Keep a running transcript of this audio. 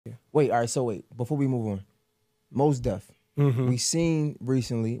Wait, all right. So wait, before we move on, Mos Def. We seen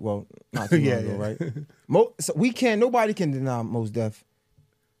recently. Well, not too long ago, right? So nobody can deny Mos Def.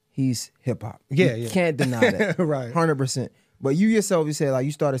 He's hip hop. You can't deny that. Right. 100%. But you yourself, you said like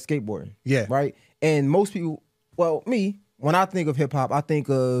you started skateboarding. Yeah. Right? And most people, well, me, when I think of hip hop, I think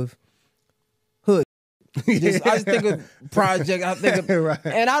of hood. I just think of project. I think of, Right.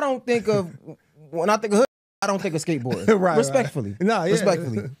 and I don't think of, when I think of hood, I don't think of skateboarding. Right. Respectfully. Right. No, yeah.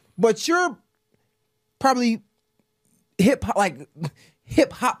 Respectfully. But you're probably hip hop, like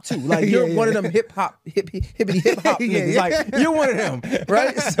hip hop too. Like you're one of them hippity hip hop niggas. Like you're one of them,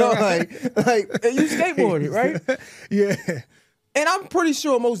 right? So like you skateboarded, right? Yeah. And I'm pretty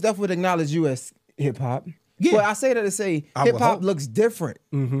sure most definitely would acknowledge you as hip hop. Yeah. But I say that to say hip hop looks different.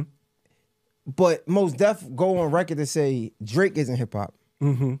 Mm-hmm. But most def go on record to say Drake isn't hip hop.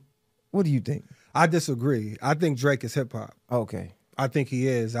 Mm-hmm. What do you think? I disagree. I think Drake is hip hop. Okay. I think he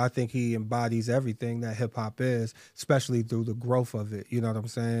is. I think he embodies everything that hip hop is, especially through the growth of it. You know what I'm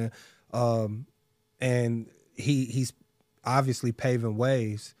saying? And he's obviously paving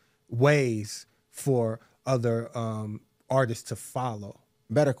ways for other artists to follow.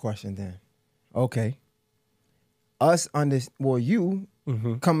 Better question then. Okay. You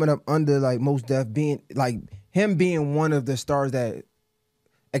coming up under like Mos Def being like him being one of the stars that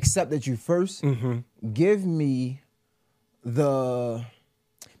accepted you first. Give me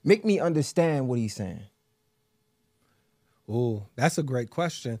make me understand what he's saying. Ooh, that's a great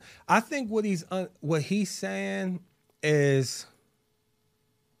question. I think what he's saying is,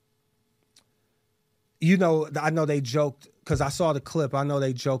 you know, I know they joked because I saw the clip. I know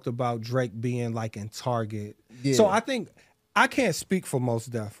they joked about Drake being like in Target. Yeah. So I think I can't speak for Mos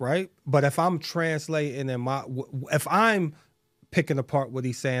Def, right? But if I'm translating if I'm picking apart what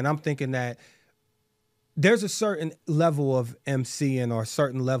he's saying, I'm thinking that there's a certain level of MCing or a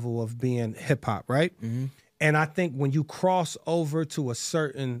certain level of being hip hop, right? Mm-hmm. And I think when you cross over to a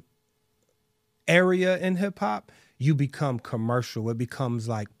certain area in hip hop, you become commercial. It becomes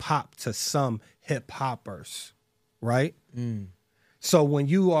like pop to some hip hoppers, right? Mm. So when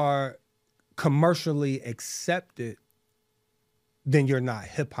you are commercially accepted, then you're not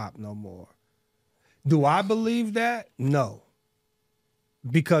hip hop no more. Do I believe that? No.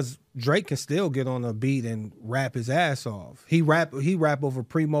 Because Drake can still get on a beat and rap his ass off. He rap over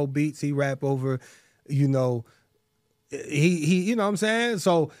Primo beats. He rap over, you know, he you know what I'm saying?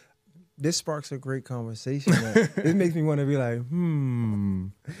 So this sparks a great conversation. It makes me want to be like,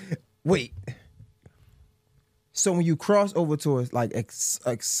 wait. So when you cross over to like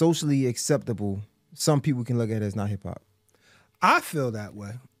socially acceptable, some people can look at it as not hip hop. I feel that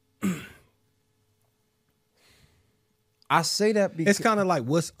way. I say that because it's kind of like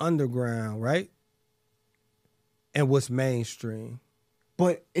what's underground, right? And what's mainstream.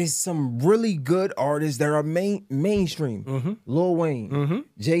 But it's some really good artists that are mainstream. Mm-hmm. Lil Wayne,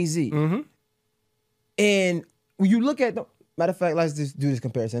 Jay-Z. Mm-hmm. And when you look at matter of fact, let's just do this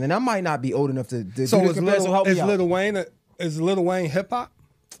comparison. And I might not be old enough to do this comparison. So help me out. Is Lil Wayne hip hop?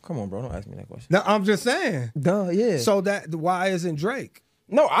 Come on, bro. Don't ask me that question. No, I'm just saying. Duh, yeah. So why isn't Drake?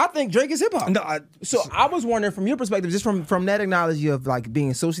 No, I think Drake is hip hop. No, I was wondering from your perspective, just from that analogy of like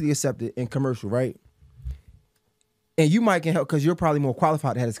being socially accepted and commercial, right? And you might can help because you're probably more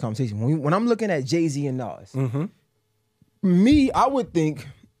qualified to have this conversation. When I'm looking at Jay-Z and Nas, I would think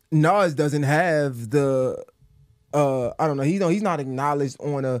Nas doesn't have the I don't know. He's not acknowledged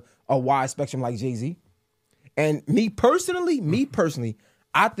on a wide spectrum like Jay-Z. And me personally,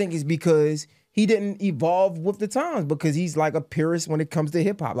 I think it's because he didn't evolve with the times because he's like a purist when it comes to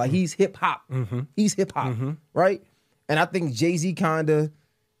hip hop. Like he's hip hop. He's hip hop, right? And I think Jay-Z kind of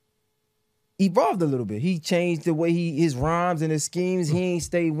evolved a little bit. He changed the way his rhymes and his schemes. He ain't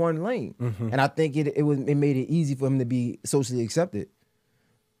stayed one lane. And I think it made it easy for him to be socially accepted.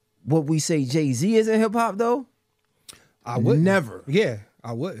 Would we say Jay-Z isn't hip hop though? I would never. Yeah,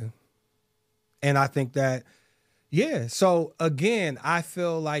 I wouldn't. And I think that, yeah. So again, I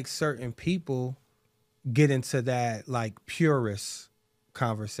feel like certain people get into that like purist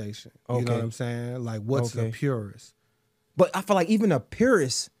conversation. Okay. You know what I'm saying? Like what's a purist? But I feel like even a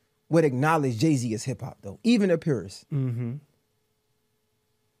purist would acknowledge Jay-Z as hip hop though. Even a purist. My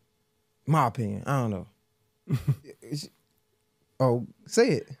opinion. I don't know. Oh, say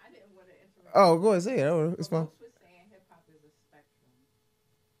it. I didn't want to interrupt. Oh, go ahead, say it. Oh, it's fine. Was saying hip hop is a spectrum.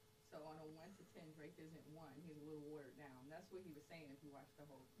 So on a 1 to 10, Drake isn't 1. He's a little watered down. That's what he was saying if you watch the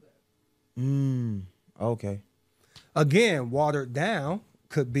whole clip. Okay. Again, watered down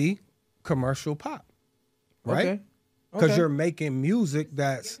could be commercial pop, right? Because you're making music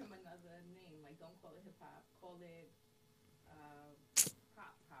that's. Give him another name. Like don't call it hip hop. Call it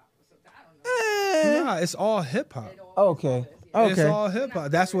pop or Nah, it's all hip hop. Okay. Okay. It's all hip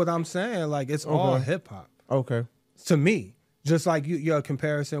hop. That's what I'm saying. Like it's all hip hop. Okay. To me. Just like your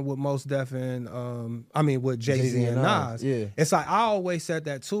comparison with Mos Def and with Jay-Z and Nas. Yeah. It's like I always said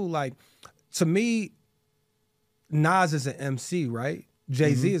that too. Like to me, Nas is an MC, right?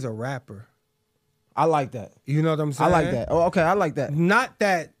 Jay-Z is a rapper. I like that. You know what I'm saying? I like that. Oh, okay, I like that. Not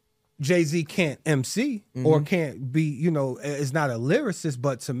that Jay-Z can't MC or can't be, is not a lyricist,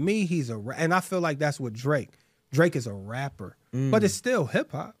 but to me, he's and I feel like that's what Drake. Drake is a rapper, but it's still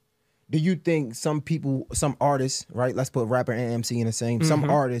hip hop. Do you think some artists, right? Let's put rapper and MC in the same. Some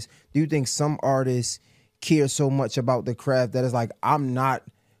artists, do you think some artists care so much about the craft that it's like, I'm not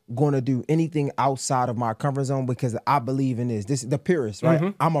going to do anything outside of my comfort zone because I believe in this. This is the purist,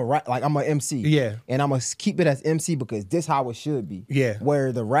 right? I'm a MC. Yeah. And I'm going to keep it as MC because this how it should be. Yeah.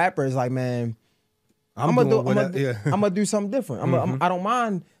 Where the rapper is like, man, I'm gonna do something different. I don't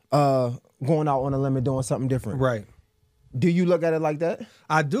mind going out on a limb and doing something different. Right. Do you look at it like that?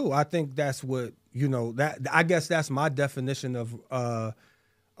 I do. I think that's what, that I guess that's my definition of a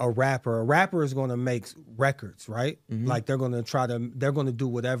rapper. A rapper is going to make records, right? Like they're going to do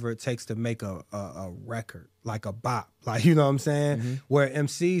whatever it takes to make a record, like a bop. Like, you know what I'm saying? Where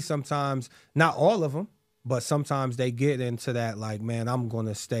MCs sometimes, not all of them, but sometimes they get into that like, man, I'm going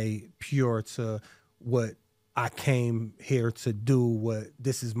to stay pure to what I came here to do.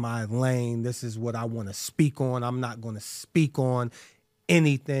 This is my lane. This is what I want to speak on. I'm not going to speak on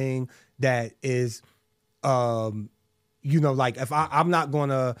anything that is, like if I'm not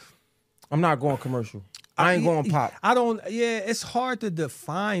going commercial. I ain't going pop. It's hard to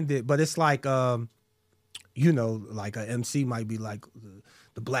define it, but it's like, like a MC might be like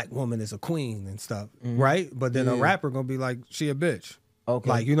the black woman is a queen and stuff, right? But then a rapper gonna be like, she a bitch. Okay.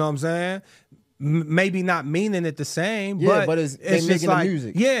 Like, you know what I'm saying? Maybe not meaning it the same, but it's just making like, the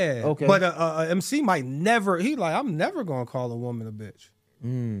music. Yeah. Okay. But a MC might never, I'm never gonna call a woman a bitch.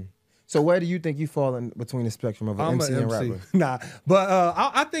 So where do you think you fall in between the spectrum of an MC and rapper? Nah, but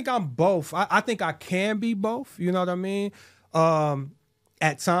I think I'm both. I think I can be both. You know what I mean?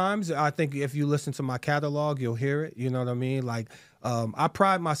 At times, I think if you listen to my catalog, you'll hear it. You know what I mean? Like, I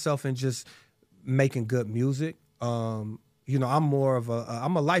pride myself in just making good music. I'm more of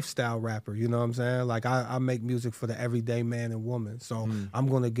I'm a lifestyle rapper, you know what I'm saying? Like I make music for the everyday man and woman. So I'm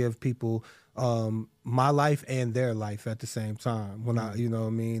going to give people my life and their life at the same time when you know what I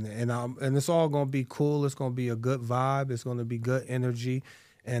mean? And it's all going to be cool. It's going to be a good vibe. It's going to be good energy.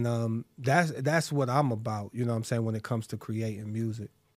 And that's what I'm about, you know what I'm saying, when it comes to creating music.